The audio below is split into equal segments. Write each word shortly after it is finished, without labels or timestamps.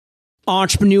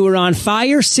Entrepreneur on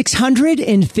Fire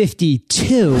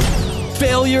 652.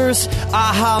 Failures,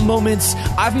 aha moments,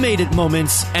 I've made it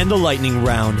moments, and the lightning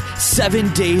round.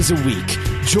 7 days a week.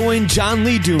 Join John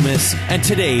Lee Dumas and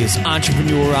today's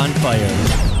Entrepreneur on Fire.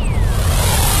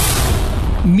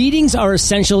 Meetings are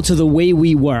essential to the way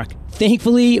we work.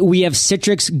 Thankfully, we have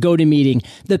Citrix GoToMeeting,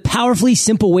 the powerfully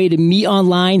simple way to meet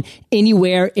online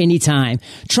anywhere, anytime.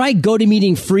 Try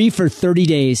GoToMeeting free for 30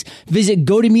 days. Visit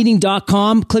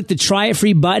GoToMeeting.com, click the try it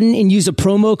free button, and use a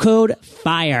promo code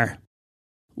FIRE.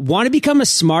 Want to become a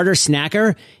smarter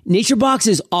snacker? NatureBox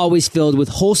is always filled with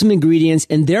wholesome ingredients,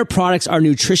 and their products are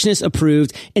nutritionist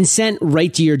approved and sent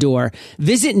right to your door.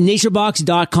 Visit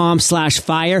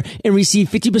naturebox.com/fire and receive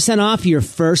 50% off your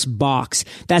first box.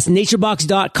 That's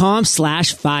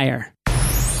naturebox.com/fire.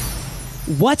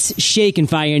 What's shaking,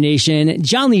 Fire Nation?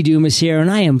 John Lee Dumas here,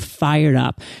 and I am fired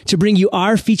up to bring you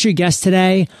our featured guest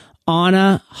today,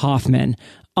 Anna Hoffman.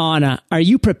 Anna, are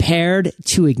you prepared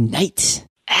to ignite?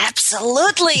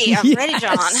 Absolutely. I'm ready,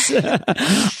 John.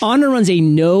 Anna runs a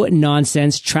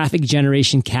no-nonsense traffic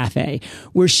generation cafe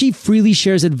where she freely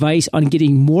shares advice on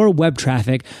getting more web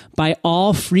traffic by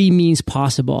all free means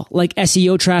possible, like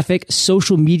SEO traffic,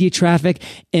 social media traffic,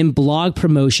 and blog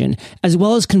promotion, as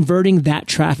well as converting that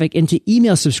traffic into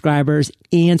email subscribers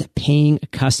and paying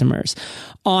customers.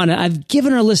 Anna, I've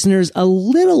given our listeners a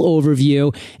little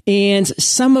overview, and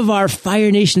some of our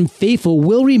Fire Nation faithful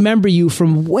will remember you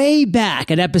from way back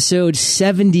at episode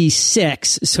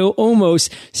 76, so almost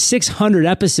 600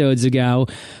 episodes ago.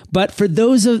 But for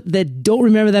those that don't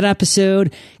remember that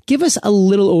episode, give us a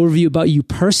little overview about you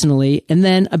personally and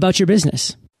then about your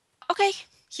business. Okay.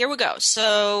 Here we go.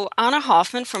 So Anna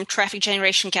Hoffman from Traffic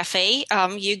Generation Cafe.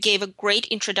 You gave a great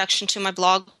introduction to my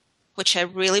blog, which I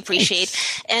really appreciate.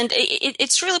 Thanks. And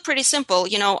it's really pretty simple.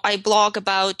 You know, I blog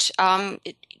about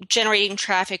generating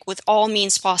traffic with all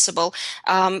means possible,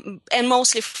 and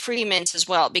mostly free means as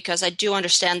well, because I do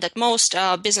understand that most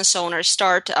business owners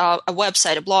start a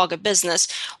website, a blog, a business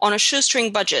on a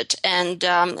shoestring budget, and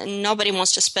nobody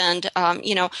wants to spend,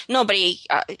 nobody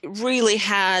really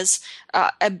has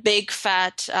a big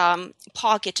fat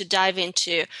pocket to dive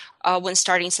into when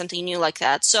starting something new like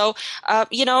that. So,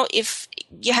 if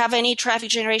you have any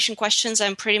traffic generation questions,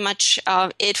 I'm pretty much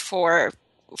it for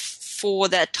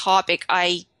that topic.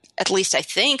 At least I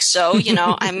think so.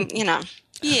 Yeah. I'm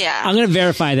going to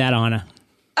verify that, Anna.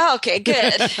 Okay,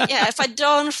 good. Yeah, if I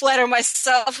don't flatter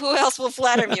myself, who else will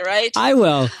flatter me, right? I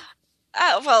will.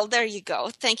 Oh, well, there you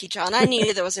go. Thank you, John. I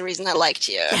knew there was a reason I liked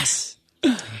you. Yes.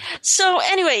 So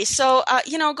anyway,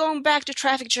 going back to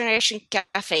Traffic Generation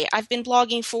Cafe, I've been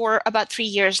blogging for about 3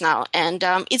 years now, and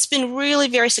it's been really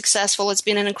very successful. It's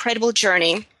been an incredible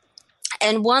journey.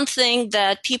 And one thing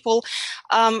that people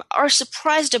are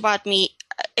surprised about me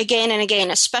again and again,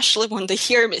 especially when they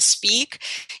hear me speak,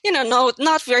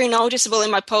 not very noticeable in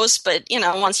my posts, but,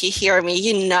 once you hear me,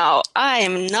 I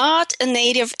am not a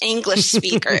native English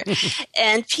speaker.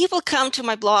 And people come to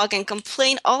my blog and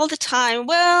complain all the time,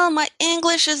 well, my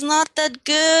English is not that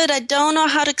good. I don't know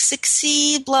how to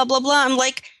succeed, blah, blah, blah. I'm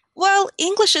like, well,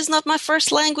 English is not my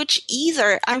first language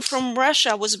either. I'm from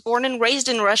Russia. I was born and raised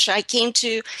in Russia. I came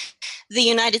to the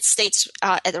United States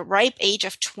at a ripe age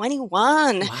of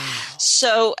 21. Wow.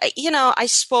 So, I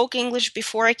spoke English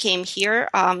before I came here.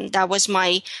 That was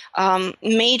my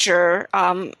major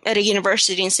at a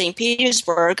university in St.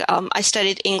 Petersburg. I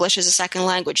studied English as a second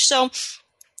language. So,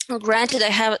 granted,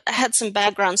 I had some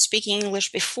background speaking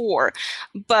English before,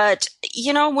 but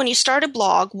when you start a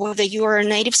blog, whether you are a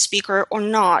native speaker or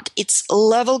not, it's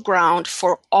level ground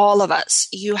for all of us.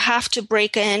 You have to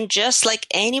break in just like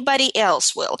anybody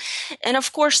else will. And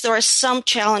of course, there are some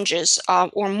challenges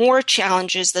or more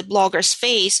challenges that bloggers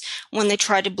face when they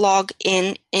try to blog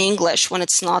in English when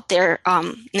it's not their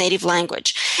native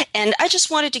language. And I just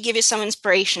wanted to give you some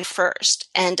inspiration first.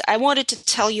 And I wanted to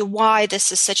tell you why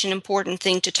this is such an important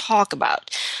thing to talk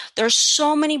about. There are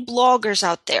so many bloggers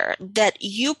out there that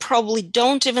you probably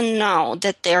don't even know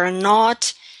that they're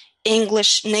not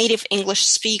native English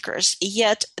speakers,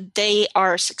 yet they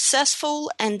are successful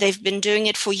and they've been doing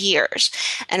it for years.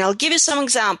 And I'll give you some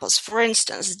examples. For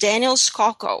instance, Daniel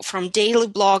Scocco from Daily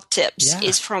Blog Tips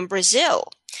is from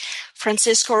Brazil.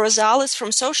 Francisco Rosales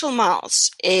from Social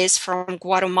Mouse is from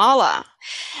Guatemala.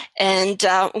 And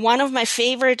one of my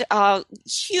favorite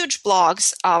huge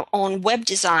blogs on web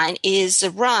design is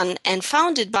run and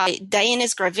founded by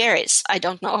Dianis Graveris. I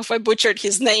don't know if I butchered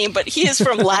his name, but he is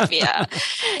from Latvia.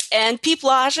 And Pete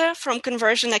Blaža from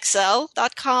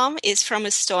conversionxl.com is from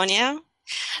Estonia.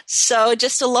 So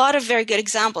just a lot of very good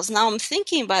examples. Now I'm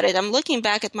thinking about it. I'm looking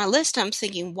back at my list. I'm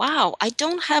thinking, wow, I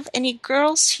don't have any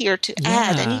girls here to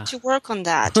add. I need to work on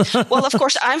that. Well, of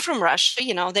course, I'm from Russia.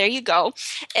 There you go.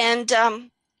 And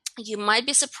you might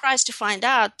be surprised to find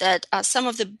out that some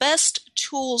of the best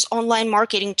tools, online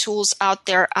marketing tools out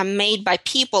there are made by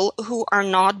people who are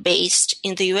not based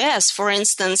in the US. For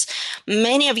instance,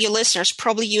 many of your listeners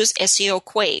probably use SEO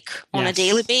Quake on a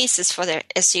daily basis for their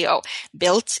SEO,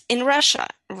 built in Russia,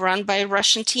 run by a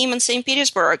Russian team in St.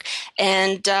 Petersburg.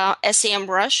 And SEM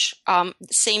Rush,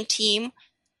 same team,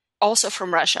 also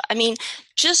from Russia. I mean,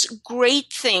 just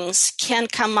great things can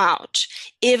come out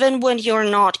even when you're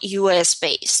not US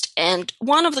based. And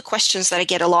one of the questions that I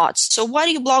get a lot, so why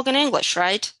do you blog in English,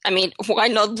 right? I mean, why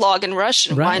not blog in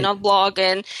Russian? Right. Why not blog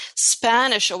in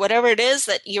Spanish or whatever it is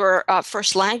that your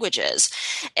first language is?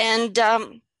 And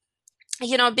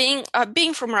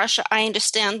being from Russia, I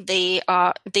understand the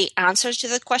answers to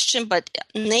that question, but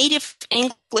native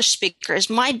English speakers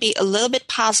might be a little bit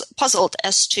puzzled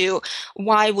as to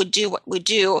why we do what we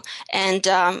do, and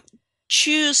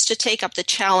choose to take up the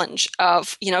challenge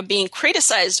of, being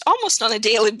criticized almost on a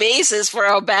daily basis for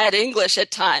our bad English at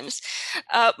times.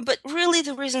 But really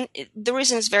the reason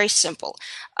is very simple.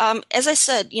 As I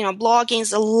said, blogging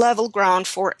is a level ground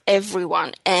for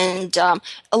everyone. And a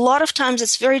lot of times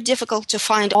it's very difficult to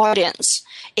find audience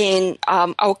in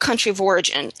our country of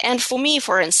origin. And for me,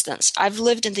 for instance, I've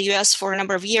lived in the US for a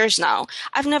number of years now.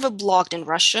 I've never blogged in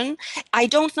Russian. I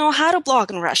don't know how to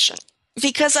blog in Russian,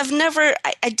 because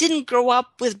I didn't grow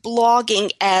up with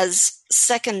blogging as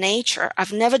second nature.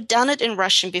 I've never done it in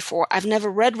Russian before. I've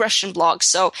never read Russian blogs.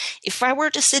 So if I were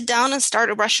to sit down and start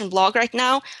a Russian blog right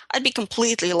now, I'd be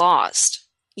completely lost.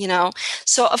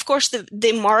 So of course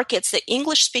the markets, the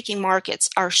English speaking markets,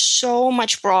 are so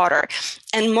much broader,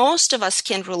 and most of us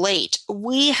can relate.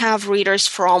 We have readers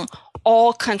from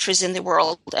all countries in the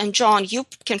world. And John, you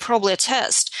can probably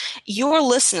attest, your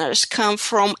listeners come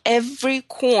from every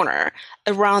corner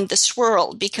around this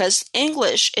world, because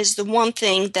English is the one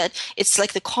thing that it's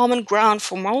like the common ground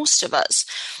for most of us.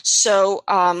 So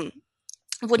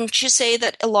wouldn't you say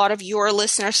that a lot of your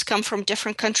listeners come from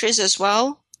different countries as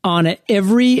well? On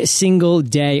every single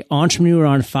day, Entrepreneur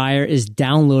on Fire is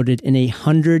downloaded in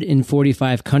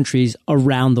 145 countries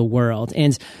around the world.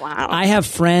 And wow. I have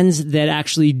friends that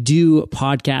actually do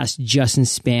podcasts just in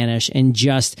Spanish and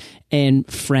just in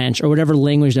French or whatever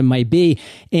language that might be.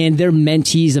 And they're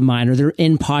mentees of mine, or they're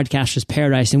in Podcasters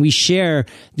Paradise. And we share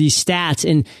these stats,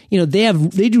 and,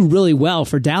 they do really well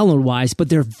for download wise, but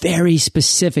they're very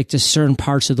specific to certain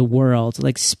parts of the world.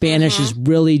 Like Spanish is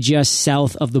really just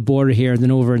south of the border here, and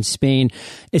then over in Spain.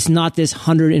 It's not this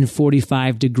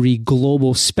 145 degree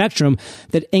global spectrum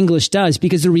that English does,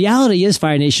 because the reality is,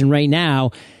 Fire Nation, right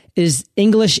now, is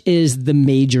English is the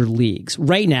major leagues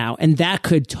right now. And that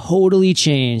could totally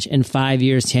change in 5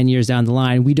 years, 10 years down the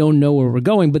line. We don't know where we're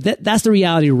going, but that's the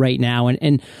reality right now.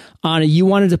 And Anna, you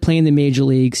wanted to play in the major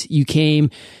leagues. You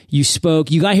came, you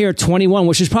spoke, you got here at 21,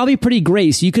 which is probably pretty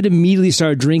great. So you could immediately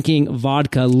start drinking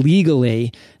vodka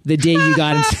legally the day you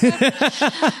got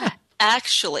into.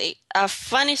 Actually, a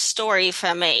funny story, if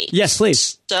I may. Yes,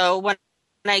 please. So when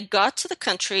I got to the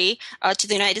country, to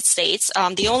the United States,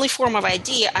 the only form of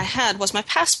ID I had was my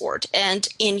passport. And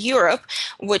in Europe,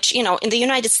 which, in the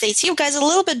United States, you guys are a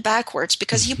little bit backwards,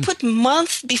 because you put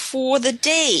month before the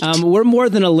date. We're more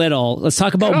than a little. Let's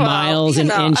talk about miles and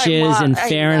inches and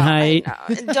Fahrenheit.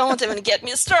 I know. Don't even get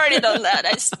me started on that.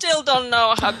 I still don't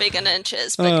know how big an inch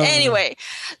is. But anyway,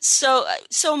 so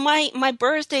my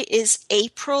birthday is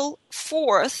April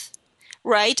 4th.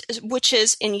 Right, which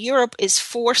is in Europe is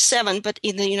 4/7, but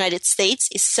in the United States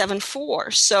is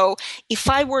 7/4. So if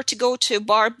I were to go to a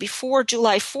bar before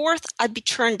July 4th, I'd be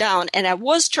turned down, and I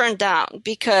was turned down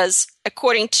because,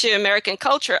 according to American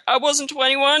culture, I wasn't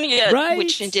 21 yet, right.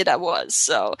 Which indeed I was.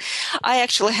 So I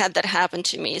actually had that happen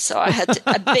to me. So I had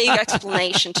a big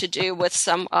explanation to do with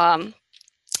some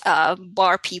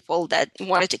bar people that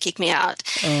wanted to kick me out.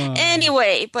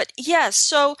 Anyway, but yeah,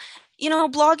 so.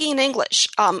 Blogging in English,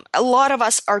 a lot of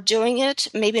us are doing it,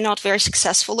 maybe not very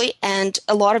successfully, and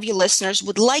a lot of you listeners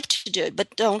would like to do it,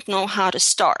 but don't know how to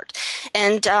start.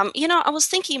 And, I was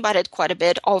thinking about it quite a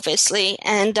bit, obviously,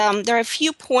 and there are a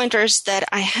few pointers that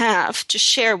I have to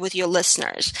share with your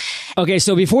listeners. Okay,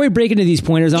 so before we break into these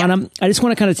pointers, Anna, I just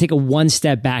want to kind of take a one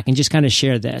step back and just kind of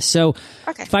share this. So,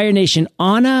 Fire Nation,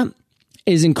 Anna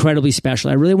is incredibly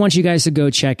special. I really want you guys to go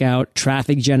check out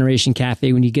Traffic Generation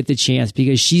Cafe when you get the chance,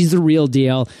 because she's the real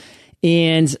deal.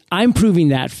 And I'm proving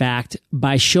that fact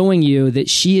by showing you that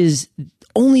she is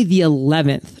only the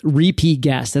 11th repeat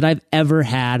guest that I've ever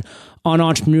had on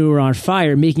Entrepreneur on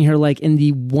Fire, making her like in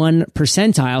the 1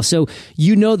 percentile. So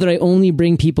you know that I only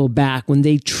bring people back when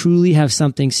they truly have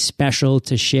something special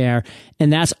to share.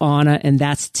 And that's Anna, and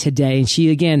that's today. And she,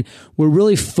 again, we're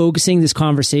really focusing this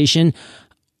conversation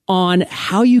on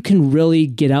how you can really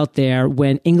get out there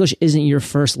when English isn't your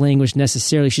first language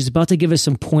necessarily. She's about to give us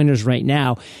some pointers right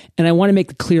now. And I want to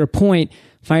make a clear point,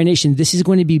 Fire Nation, this is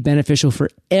going to be beneficial for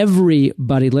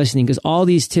everybody listening, because all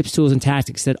these tips, tools, and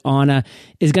tactics that Anna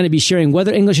is going to be sharing,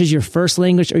 whether English is your first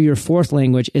language or your fourth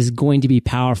language, is going to be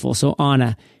powerful. So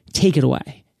Anna, take it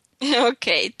away.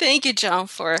 Okay. Thank you, John,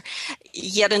 for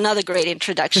yet another great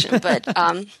introduction. But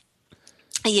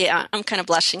yeah, I'm kind of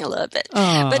blushing a little bit.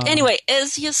 But anyway,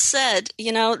 as you said,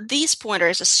 these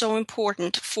pointers are so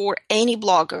important for any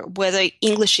blogger, whether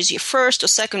English is your first or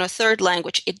second or third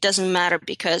language, it doesn't matter,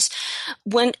 because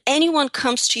when anyone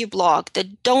comes to your blog,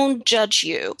 they don't judge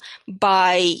you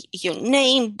by your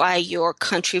name, by your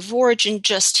country of origin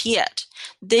just yet.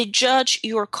 They judge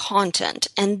your content,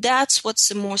 and that's what's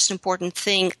the most important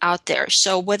thing out there.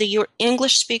 So whether you're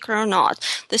English speaker or not,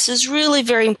 this is really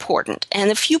very important. And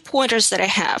a few pointers that I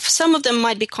have, some of them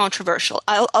might be controversial.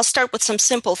 I'll start with some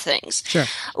simple things, sure,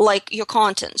 like your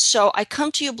content. So I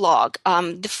come to your blog.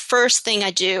 The first thing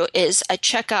I do is I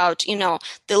check out,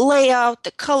 the layout,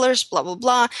 the colors, blah, blah,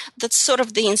 blah. That's sort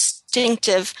of the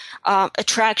instinctive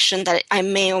attraction that I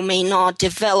may or may not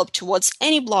develop towards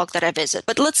any blog that I visit.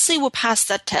 But let's say we're past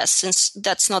that test, since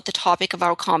that's not the topic of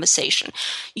our conversation.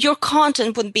 Your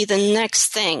content would be the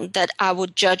next thing that I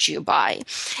would judge you by.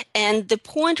 And the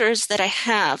pointers that I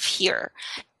have here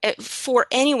for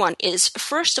anyone is,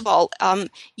 first of all,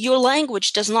 your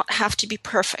language does not have to be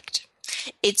perfect.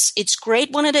 It's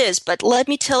great when it is, but let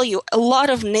me tell you, a lot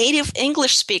of native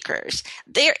English speakers,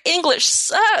 their English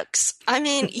sucks. I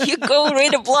mean, you go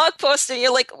read a blog post and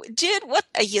you're like, dude, what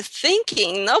are you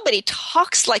thinking? Nobody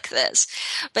talks like this.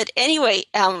 But anyway,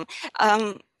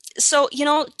 so,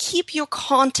 keep your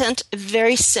content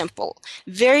very simple,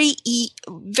 very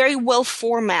well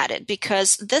formatted,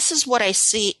 because this is what I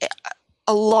see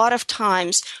a lot of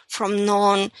times from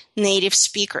non-native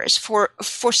speakers. For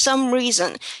some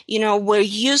reason, we're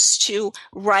used to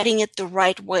writing it the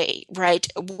right way, right?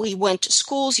 We went to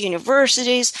schools,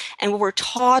 universities, and we were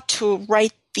taught to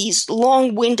write these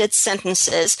long-winded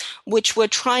sentences, which we're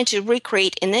trying to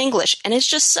recreate in English. And it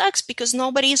just sucks because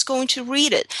nobody is going to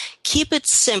read it. Keep it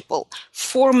simple.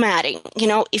 Formatting.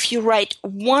 If you write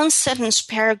one-sentence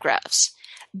paragraphs,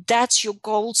 that's your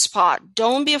gold spot.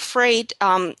 Don't be afraid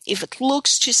if it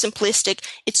looks too simplistic.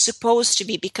 It's supposed to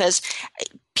be, because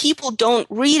people don't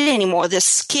read it anymore. They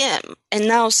skim. And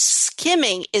now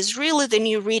skimming is really the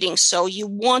new reading. So you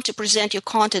want to present your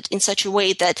content in such a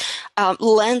way that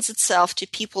lends itself to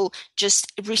people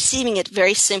just receiving it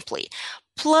very simply.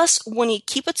 Plus, when you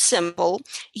keep it simple,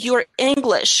 your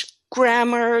English,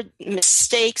 grammar,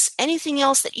 mistakes, anything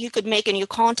else that you could make in your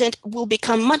content will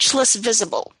become much less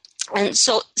visible. And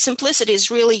so simplicity is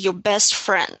really your best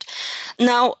friend.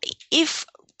 Now,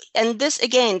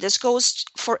 this goes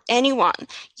for anyone,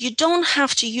 you don't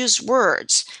have to use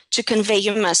words to convey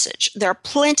your message. There are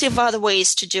plenty of other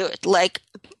ways to do it, like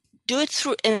do it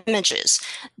through images,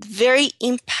 very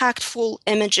impactful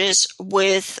images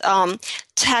with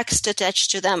text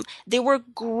attached to them. They work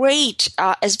great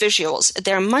as visuals.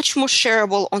 They're much more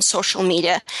shareable on social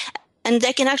media. And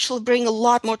they can actually bring a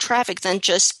lot more traffic than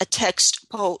just a text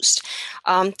post.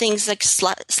 Things like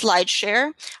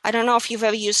SlideShare. I don't know if you've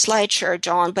ever used SlideShare,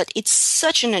 John, but it's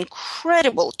such an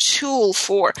incredible tool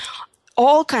for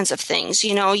all kinds of things.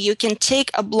 You can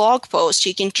take a blog post,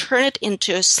 you can turn it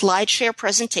into a SlideShare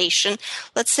presentation,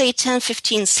 let's say 10,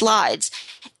 15 slides,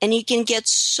 and you can get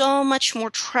so much more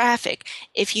traffic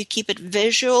if you keep it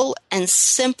visual and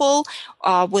simple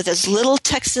with as little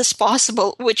text as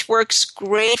possible, which works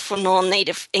great for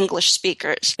non-native English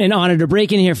speakers. And Anna, to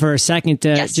break in here for a second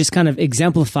to just kind of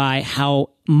exemplify how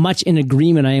much in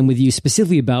agreement I am with you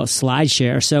specifically about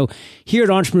SlideShare. So here at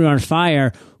Entrepreneur on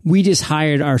Fire, we just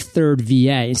hired our third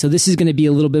VA. And so this is going to be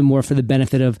a little bit more for the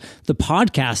benefit of the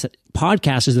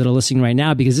podcasters that are listening right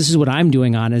now, because this is what I'm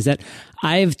doing on, is that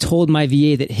I've told my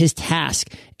VA that his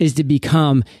task is to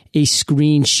become a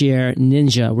screen share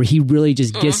ninja, where he really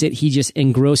just gets it. He just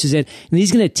engrosses it. And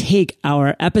he's going to take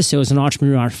our episodes on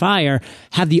Entrepreneur on Fire,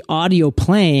 have the audio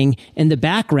playing in the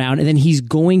background, and then he's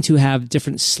going to have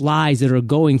different slides that are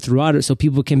going throughout it so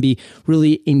people can be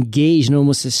really engaged in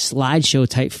almost a slideshow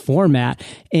type format.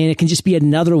 And it can just be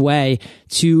another way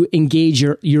to engage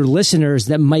your listeners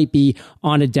that might be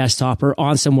on a desktop or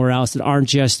on somewhere else, that aren't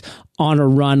just on a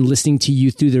run listening to you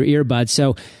through their earbuds.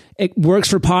 So it works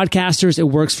for podcasters. It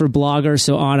works for bloggers.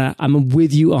 So Anna, I'm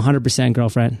with you 100%,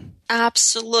 girlfriend.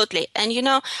 Absolutely. And,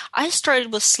 I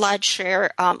started with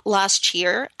SlideShare last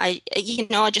year. I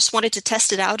just wanted to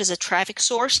test it out as a traffic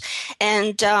source.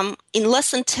 And in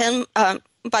less than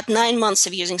about 9 months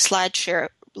of using SlideShare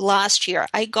last year,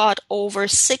 I got over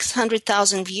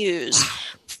 600,000 views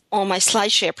on my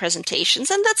SlideShare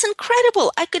presentations. And that's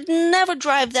incredible. I could never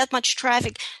drive that much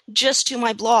traffic just to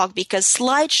my blog because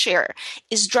SlideShare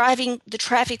is driving the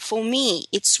traffic for me.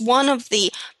 It's one of the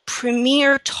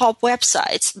premier top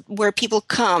websites where people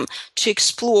come to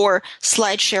explore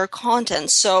SlideShare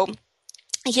content. So,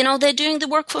 they're doing the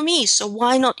work for me, so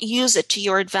why not use it to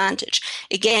your advantage?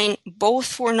 Again, both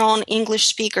for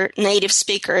non-English native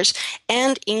speakers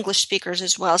and English speakers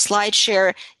as well.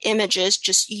 SlideShare images,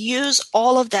 just use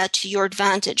all of that to your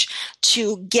advantage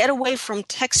to get away from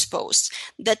text posts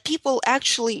that people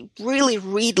actually really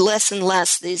read less and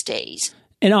less these days.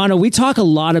 And Anna, we talk a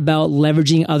lot about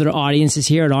leveraging other audiences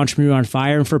here at Entrepreneur on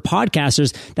Fire. And for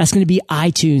podcasters, that's going to be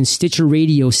iTunes, Stitcher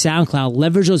Radio, SoundCloud.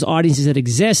 Leverage those audiences that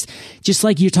exist. Just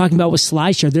like you're talking about with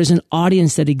SlideShare, there's an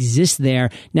audience that exists there.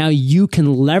 Now you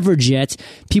can leverage it.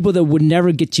 People that would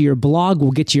never get to your blog will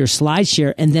get to your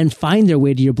SlideShare and then find their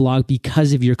way to your blog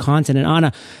because of your content. And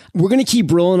Anna, we're going to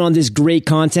keep rolling on this great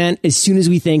content as soon as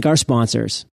we thank our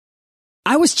sponsors.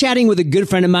 I was chatting with a good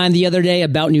friend of mine the other day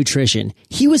about nutrition.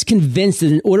 He was convinced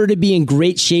that in order to be in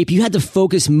great shape, you had to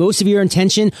focus most of your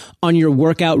attention on your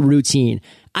workout routine.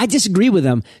 I disagree with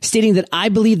him, stating that I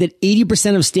believe that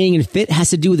 80% of staying in fit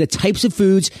has to do with the types of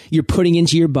foods you're putting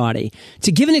into your body.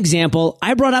 To give an example,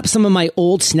 I brought up some of my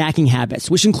old snacking habits,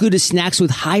 which included snacks with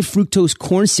high fructose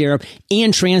corn syrup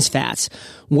and trans fats.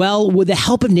 Well, with the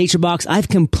help of NatureBox, I've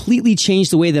completely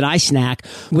changed the way that I snack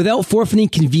without forfeiting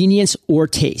convenience or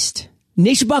taste.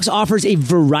 NatureBox offers a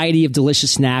variety of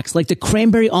delicious snacks like the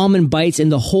cranberry almond bites and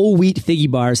the whole wheat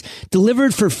figgy bars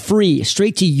delivered for free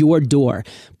straight to your door.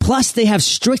 Plus, they have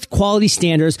strict quality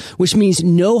standards, which means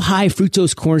no high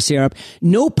fructose corn syrup,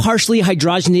 no partially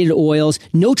hydrogenated oils,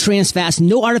 no trans fats,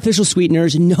 no artificial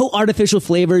sweeteners, no artificial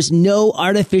flavors, no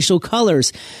artificial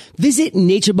colors. Visit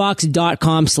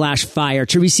naturebox.com/fire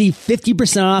to receive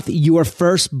 50% off your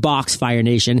first box, Fire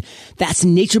Nation. That's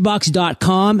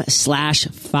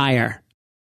naturebox.com/fire.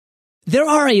 There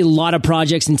are a lot of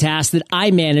projects and tasks that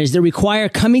I manage that require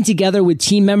coming together with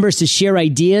team members to share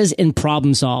ideas and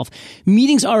problem solve.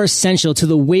 Meetings are essential to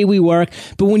the way we work,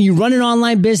 but when you run an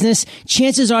online business,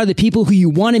 chances are the people who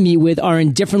you want to meet with are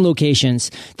in different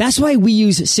locations. That's why we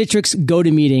use Citrix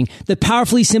GoToMeeting, the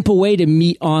powerfully simple way to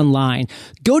meet online.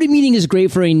 GoToMeeting is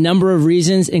great for a number of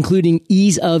reasons, including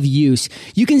ease of use.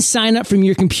 You can sign up from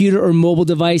your computer or mobile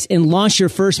device and launch your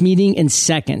first meeting in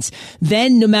seconds.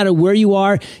 Then, no matter where you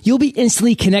are, you'll be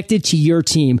instantly connected to your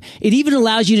team. It even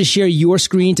allows you to share your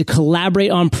screen to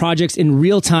collaborate on projects in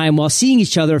real time while seeing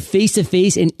each other face to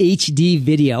face in HD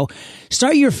video.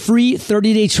 Start your free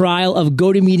 30-day trial of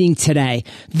GoToMeeting today.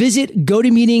 Visit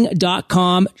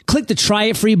gotomeeting.com, click the try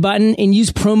it free button and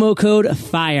use promo code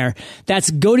FIRE.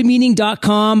 That's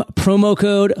gotomeeting.com, promo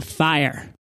code FIRE.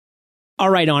 All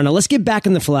right, Anna, let's get back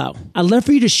in the flow. I'd love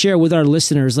for you to share with our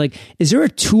listeners, is there a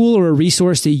tool or a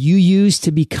resource that you use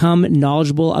to become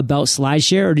knowledgeable about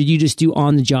SlideShare, or did you just do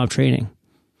on-the-job training?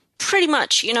 Pretty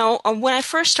much. When I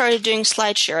first started doing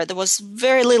SlideShare, there was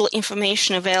very little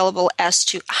information available as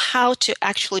to how to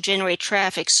actually generate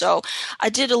traffic. So I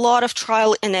did a lot of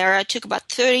trial and error. It took about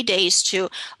 30 days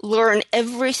to learn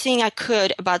everything I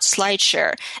could about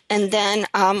SlideShare. And then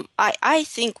I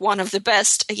think one of the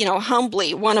best,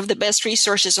 humbly, one of the best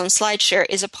resources on SlideShare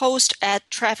is a post at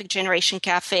Traffic Generation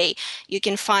Cafe. You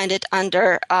can find it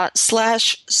under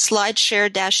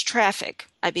 /SlideShare-traffic.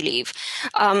 I believe.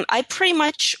 I pretty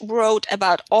much wrote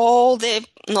about all the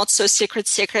not so secret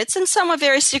secrets, and some are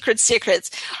very secret secrets,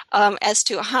 as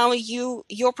to how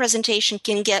your presentation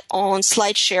can get on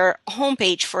SlideShare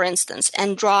homepage, for instance,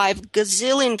 and drive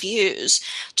gazillion views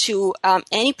to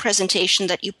any presentation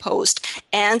that you post,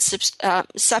 and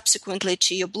subsequently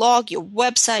to your blog, your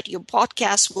website, your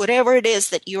podcast, whatever it is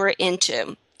that you're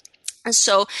into. And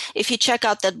so if you check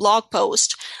out that blog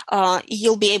post,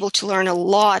 you'll be able to learn a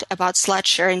lot about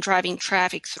SlideShare and driving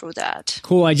traffic through that.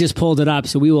 Cool. I just pulled it up,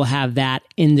 so we will have that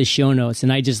in the show notes.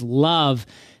 And I just love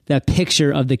the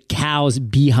picture of the cow's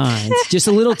behinds. Just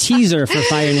a little teaser for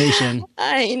Fire Nation.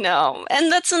 I know.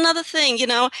 And that's another thing,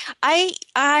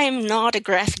 I'm not a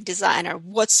graphic designer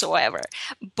whatsoever.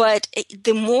 But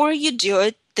the more you do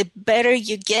it, the better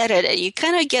you get at it. You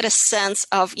kind of get a sense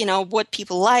of, what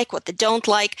people like, what they don't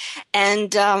like.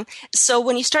 And so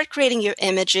when you start creating your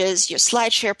images, your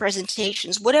SlideShare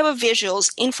presentations, whatever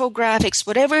visuals, infographics,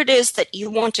 whatever it is that you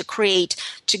want to create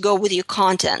to go with your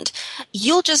content,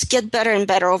 you'll just get better and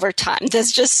better over time.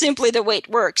 That's just simply the way it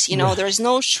works. There's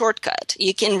no shortcut.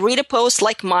 You can read a post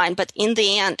like mine, but in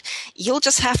the end, you'll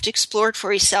just have to explore it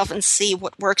for yourself and see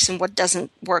what works and what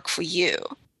doesn't work for you.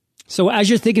 So as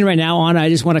you're thinking right now, Anna, I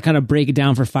just want to kind of break it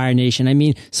down for Fire Nation. I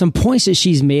mean, some points that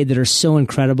she's made that are so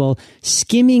incredible.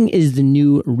 Skimming is the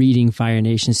new reading, Fire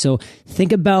Nation. So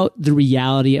think about the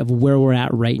reality of where we're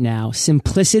at right now.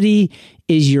 Simplicity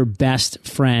is your best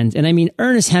friend. And I mean,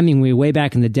 Ernest Hemingway, way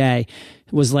back in the day,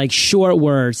 was like short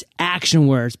words, action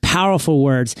words, powerful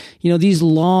words. These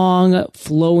long,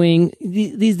 flowing,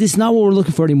 this is not what we're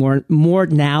looking for anymore, more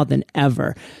now than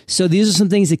ever. So these are some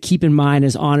things to keep in mind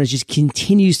as Anna just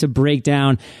continues to break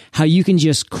down how you can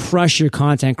just crush your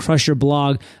content, crush your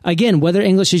blog. Again, whether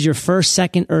English is your first,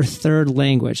 second, or third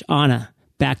language. Anna,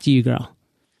 back to you, girl.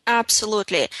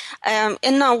 Absolutely. And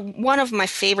now one of my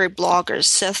favorite bloggers,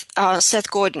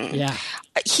 Seth Godin,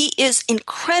 he is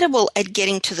incredible at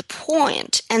getting to the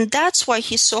point. And that's why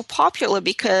he's so popular,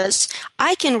 because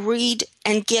I can read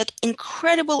and get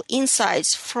incredible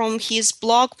insights from his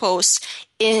blog posts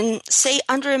in, say,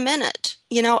 under a minute.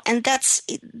 And that's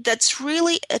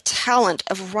really a talent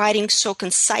of writing so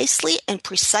concisely and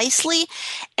precisely,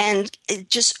 and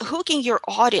just hooking your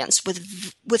audience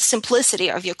with simplicity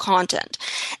of your content.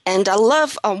 And I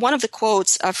love one of the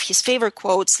quotes of his favorite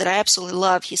quotes that I absolutely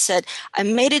love. He said, "I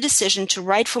made a decision to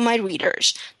write for my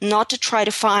readers, not to try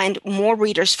to find more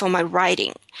readers for my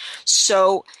writing."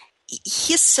 So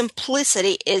his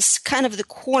simplicity is kind of the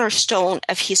cornerstone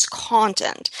of his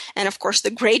content, and of course the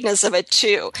greatness of it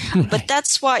too. But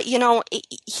that's why,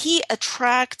 he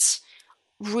attracts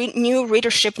new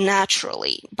readership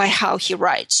naturally by how he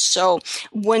writes. So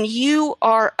when you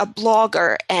are a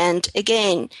blogger, and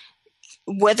again,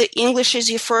 whether English is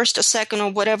your first or second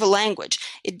or whatever language,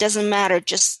 it doesn't matter.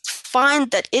 Just find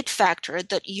that it factor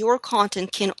that your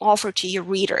content can offer to your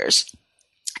readers,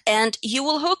 and you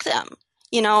will hook them.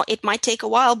 It might take a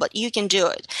while, but you can do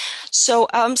it. So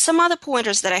some other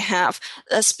pointers that I have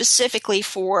specifically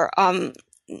for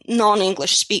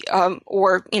non-English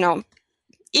or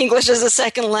English as a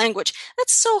second language.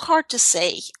 That's so hard to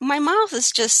say. My mouth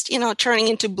is just, turning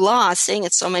into blah saying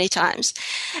it so many times.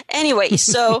 Anyway,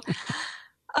 so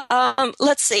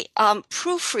let's see,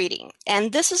 proofreading.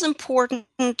 And this is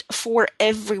important for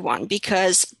everyone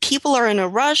because people are in a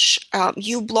rush.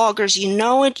 You bloggers, you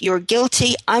know it. You're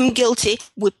guilty. I'm guilty.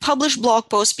 We publish blog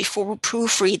posts before we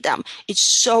proofread them. It's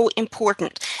so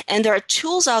important. And there are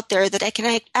tools out there that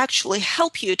can actually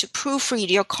help you to proofread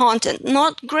your content.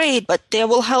 Not great, but they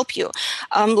will help you.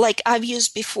 Like I've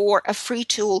used before a free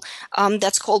tool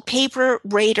that's called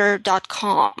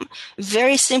paperrater.com.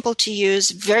 Very simple to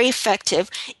use, very effective.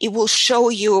 It will show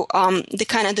you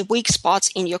the weak spots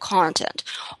in your content.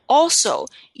 Also,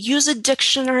 use a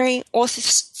dictionary or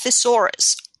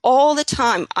thesaurus. All the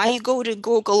time, I go to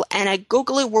Google and I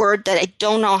Google a word that I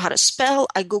don't know how to spell.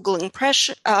 I Google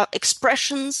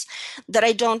expressions that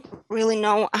I don't really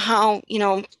know how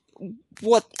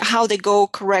they go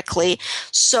correctly.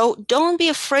 So don't be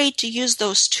afraid to use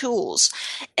those tools.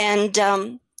 And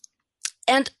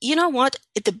you know what?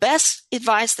 The best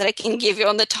advice that I can give you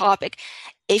on the topic,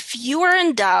 if you are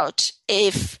in doubt,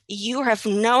 if you have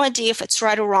no idea if it's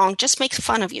right or wrong, just make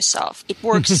fun of yourself. It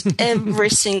works every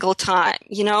single time.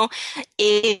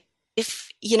 If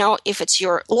it's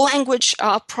your language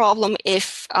problem,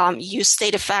 if you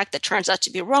state a fact that turns out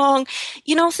to be wrong,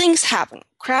 things happen.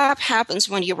 Crap happens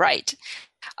when you write.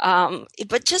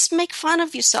 But just make fun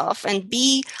of yourself and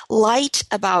be light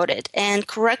about it and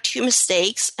correct your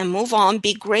mistakes and move on.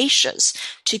 Be gracious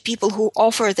to people who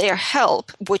offer their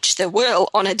help, which they will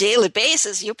on a daily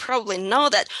basis. You probably know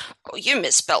that. Oh, you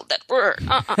misspelled that word.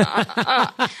 I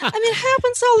mean, it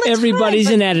happens all the time. Everybody's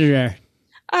an editor.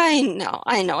 I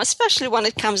know, especially when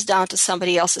it comes down to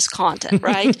somebody else's content,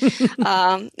 right?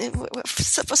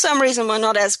 For some reason, we're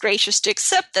not as gracious to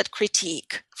accept that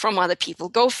critique from other people.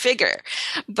 Go figure.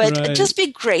 But Just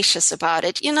be gracious about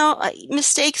it.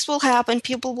 Mistakes will happen.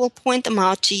 People will point them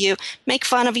out to you. Make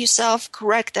fun of yourself,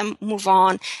 correct them, move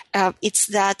on. It's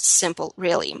that simple,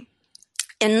 really.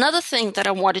 Another thing that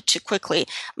I wanted to quickly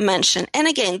mention, and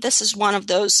again, this is one of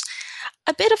those,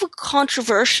 a bit of a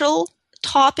controversial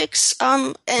topics,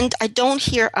 and I don't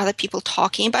hear other people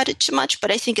talking about it too much, but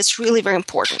I think it's really very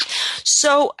important.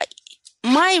 So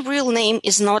my real name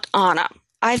is not Anna.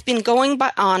 I've been going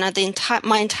by Anna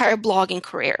my entire blogging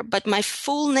career, but my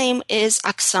full name is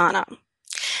Oksana.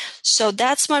 So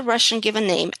that's my Russian given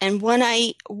name. And when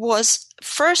I was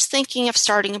first thinking of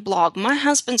starting a blog, my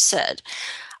husband said,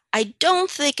 I don't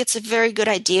think it's a very good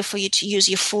idea for you to use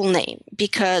your full name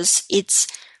because it's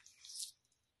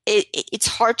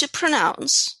hard to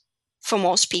pronounce for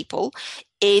most people.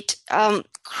 It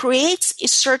creates a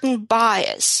certain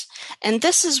bias. And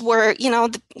this is where,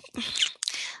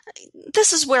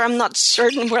 this is where I'm not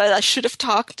certain whether I should have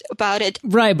talked about it.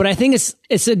 Right, but I think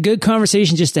it's a good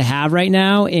conversation just to have right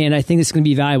now, and I think it's going to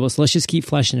be valuable. So let's just keep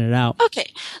fleshing it out.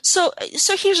 Okay, so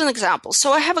here's an example.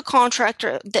 So I have a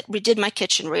contractor that redid my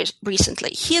kitchen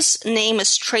recently. His name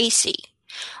is Tracy.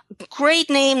 Great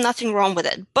name, nothing wrong with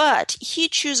it. But he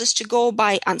chooses to go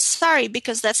by Ansari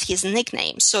because that's his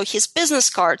nickname. So his business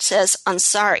card says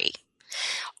Ansari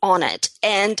on it.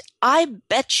 And I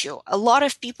bet you a lot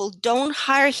of people don't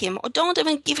hire him or don't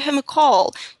even give him a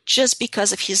call just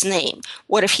because of his name.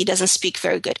 What if he doesn't speak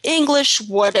very good English?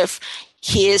 What if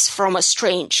he is from a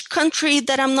strange country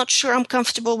that I'm not sure I'm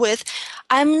comfortable with?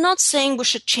 I'm not saying we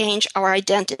should change our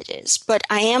identities, but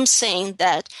I am saying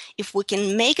that if we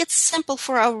can make it simple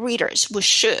for our readers, we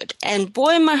should. And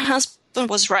boy, my husband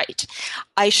was right.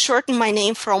 I shortened my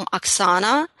name from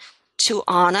Oksana to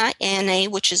Anna, Anna,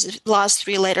 which is the last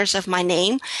three letters of my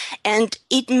name. And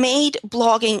it made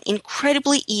blogging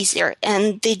incredibly easier.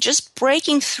 And they just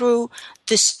breaking through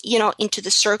this, into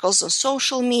the circles of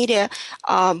social media,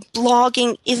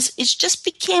 blogging it just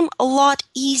became a lot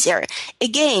easier.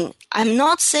 Again, I'm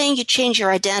not saying you change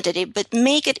your identity, but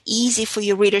make it easy for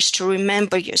your readers to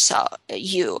remember you.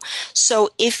 So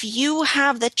if you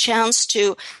have the chance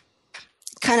to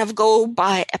kind of go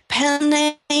by a pen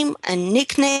name, a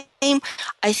nickname,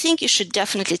 I think you should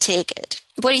definitely take it.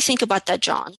 What do you think about that,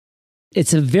 John?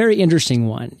 It's a very interesting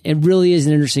one. It really is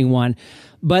an interesting one.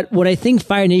 But what I think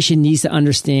Fire Nation needs to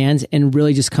understand and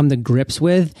really just come to grips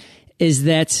with is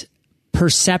that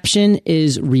perception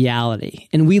is reality.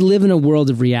 And we live in a world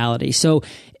of reality. So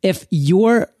if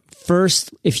your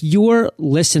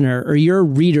listener or your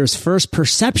reader's first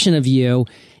perception of you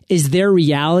is their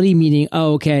reality, meaning,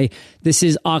 oh, okay, this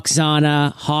is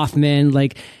Oksana Hoffman.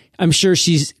 Like, I'm sure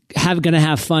she's going to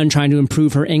have fun trying to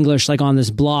improve her English, like on this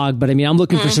blog. But I mean, I'm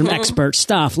looking for some expert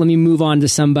stuff. Let me move on to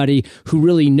somebody who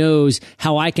really knows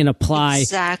how I can apply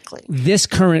this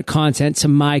current content to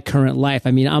my current life.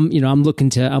 I mean, I'm looking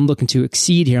to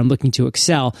exceed here. I'm looking to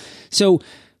excel. So,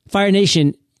 Fire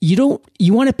Nation, you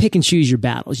want to pick and choose your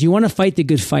battles. You want to fight the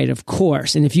good fight, of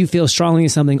course. And if you feel strongly in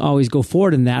something, always go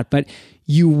forward in that. But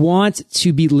you want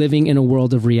to be living in a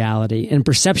world of reality, and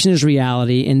perception is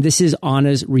reality. And this is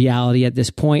Anna's reality at this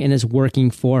point, and is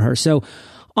working for her. So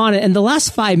Anna, in the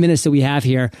last 5 minutes that we have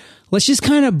here, let's just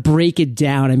kind of break it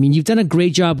down. I mean, you've done a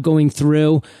great job going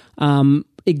through,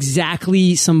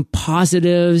 exactly some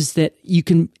positives that you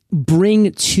can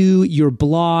bring to your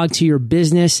blog, to your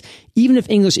business, even if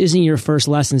English isn't your first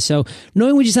lesson. So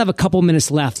knowing we just have a couple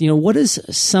minutes left, what is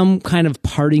some kind of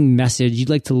parting message you'd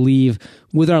like to leave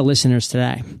with our listeners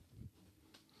today?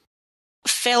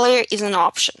 Failure is an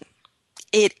option.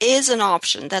 It is an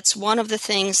option. That's one of the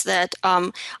things that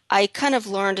I kind of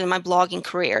learned in my blogging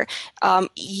career.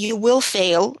 You will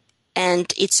fail.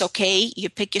 And it's okay. You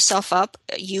pick yourself up,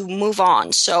 you move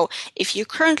on. So if you're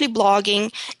currently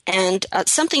blogging and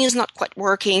something is not quite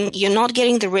working, you're not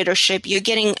getting the readership, you're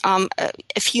getting a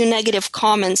few negative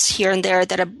comments here and there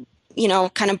that are,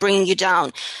 kind of bringing you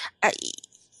down.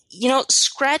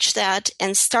 Scratch that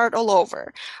and start all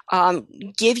over.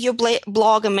 Give your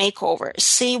blog a makeover.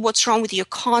 See what's wrong with your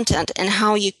content and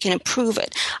how you can improve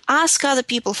it. Ask other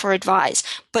people for advice.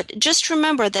 But just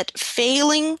remember that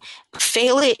failure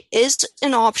is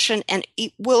an option and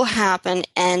it will happen.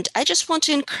 And I just want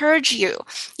to encourage you,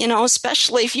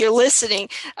 especially if you're listening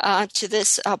to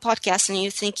this podcast and you're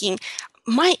thinking,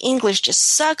 my English just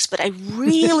sucks, but I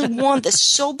really want this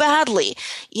so badly.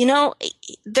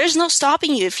 There's no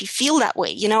stopping you if you feel that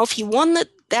way. If you want it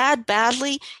that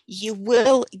badly, you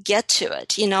will get to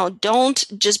it. Don't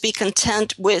just be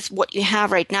content with what you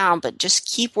have right now, but just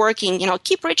keep working,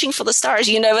 keep reaching for the stars.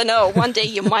 You never know. One day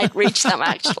you might reach them,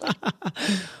 actually.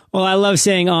 Well, I love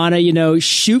saying, Anna,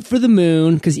 shoot for the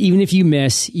moon, because even if you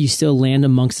miss, you still land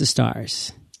amongst the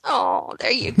stars. Oh,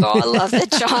 there you go. I love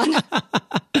it, John.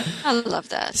 I love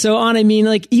that. So, Anna,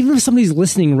 even if somebody's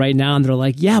listening right now and they're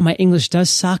like, yeah, my English does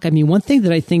suck. One thing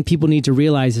that I think people need to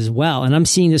realize as well, and I'm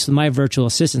seeing this with my virtual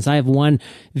assistants. I have one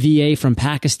VA from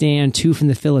Pakistan, two from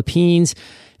the Philippines.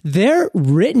 Their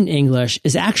written English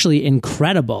is actually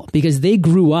incredible because they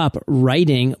grew up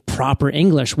writing proper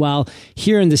English. While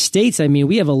here in the States, I mean,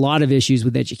 we have a lot of issues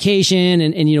with education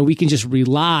and you know, we can just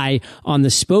rely on the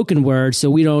spoken word.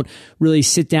 So we don't really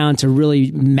sit down to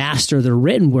really master the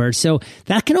written word. So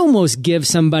that can almost give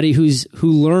somebody who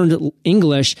learned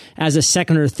English as a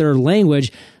second or third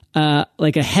language,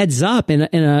 like a heads up and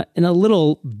a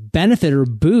little benefit or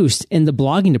boost in the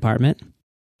blogging department.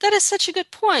 That is such a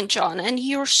good point, John, and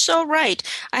you're so right.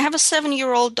 I have a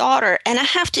 7-year-old daughter, and I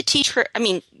have to teach her. I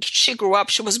mean, she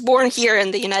was born here in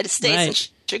the United States, right. And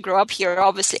she grew up here,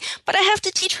 obviously. But I have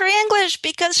to teach her English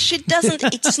because she doesn't,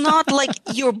 it's not like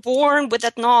you're born with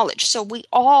that knowledge. So we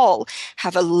all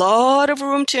have a lot of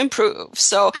room to improve.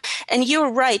 So, and you're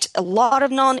right, a lot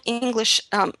of non-English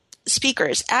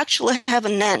speakers actually have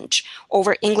an edge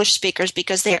over English speakers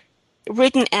because they're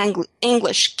written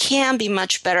English can be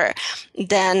much better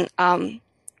than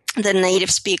native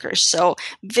speakers. So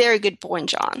very good point,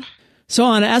 John. So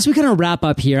Anna, as we kind of wrap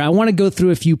up here, I want to go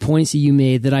through a few points that you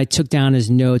made that I took down as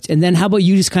notes. And then how about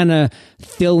you just kind of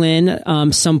fill in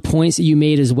some points that you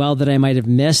made as well that I might have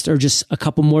missed, or just a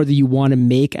couple more that you want to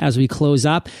make as we close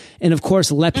up. And of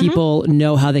course, let people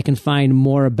know how they can find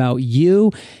more about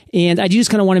you. And I just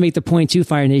kind of want to make the point too,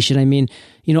 Fire Nation. I mean,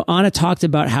 you know, Anna talked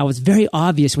about how it's very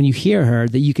obvious when you hear her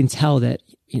that you can tell that,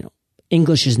 you know,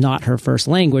 English is not her first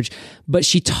language, but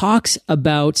she talks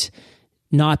about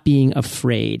not being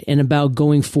afraid and about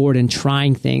going forward and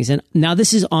trying things. And now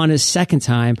this is Anna's second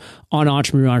time on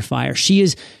Entrepreneur on Fire. She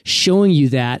is showing you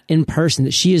that in person,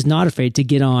 that she is not afraid to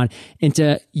get on and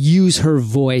to use her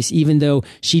voice, even though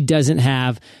she doesn't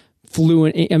have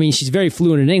she's very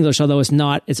fluent in English, although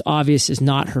it's obvious it's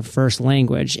not her first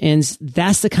language. And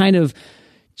that's the kind of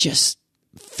just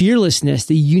fearlessness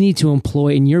that you need to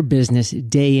employ in your business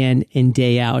day in and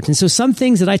day out. And so some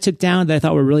things that I took down that I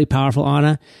thought were really powerful,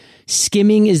 Anna: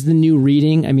 skimming is the new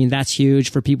reading. I mean, that's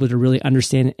huge for people to really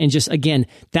understand it. And just, again,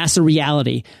 that's a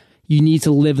reality. You need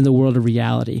to live in the world of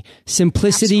reality.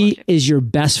 Simplicity Absolutely. Is your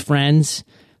best friends.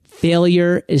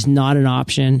 Failure is not an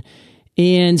option.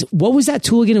 And what was that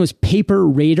tool again? It was Paper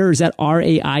Raider. Is that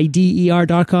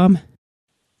RAIDER.com?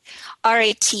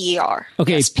 RATER.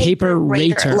 Okay, yes, Paper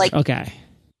Raider. Okay.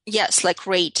 Yes, like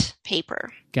rate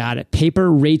paper. Got it.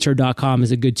 PaperRater.com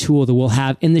is a good tool that we'll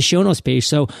have in the show notes page.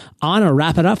 So, Anna,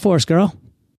 wrap it up for us, girl.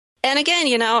 And again,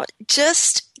 you know,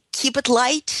 just keep it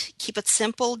light, keep it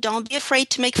simple. Don't be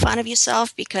afraid to make fun of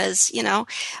yourself because, you know,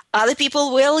 other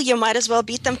people will. You might as well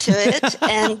beat them to it.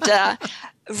 And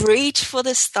reach for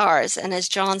the stars. And as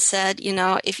John said, you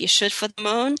know, if you shoot for the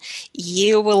moon,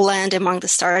 you will land among the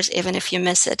stars, even if you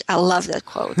miss it. I love that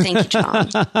quote. Thank you, John.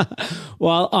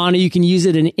 Well, Anna, you can use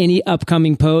it in any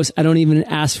upcoming post. I don't even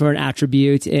ask for an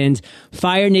attribute. And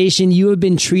Fire Nation, you have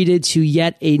been treated to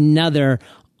yet another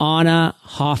Anna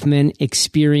Hoffman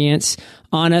experience.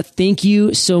 Anna, thank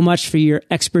you so much for your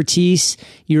expertise,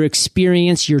 your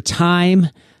experience, your time.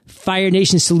 Fire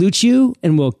Nation salutes you,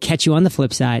 and we'll catch you on the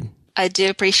flip side. I do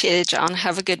appreciate it, John.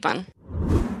 Have a good one.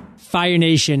 Fire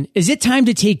Nation, is it time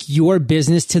to take your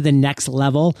business to the next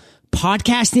level?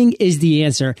 Podcasting is the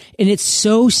answer, and it's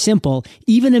so simple.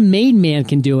 Even a made man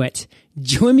can do it.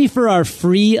 Join me for our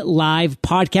free live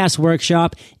podcast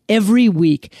workshop every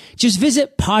week. Just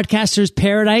visit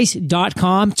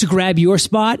podcastersparadise.com to grab your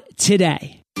spot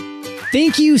today.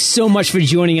 Thank you so much for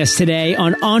joining us today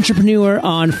on Entrepreneur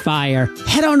on Fire.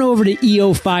 Head on over to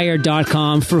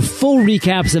eofire.com for full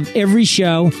recaps of every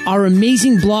show, our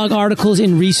amazing blog articles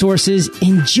and resources,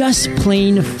 and just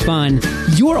plain fun.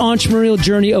 Your entrepreneurial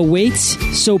journey awaits,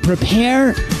 so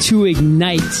prepare to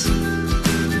ignite.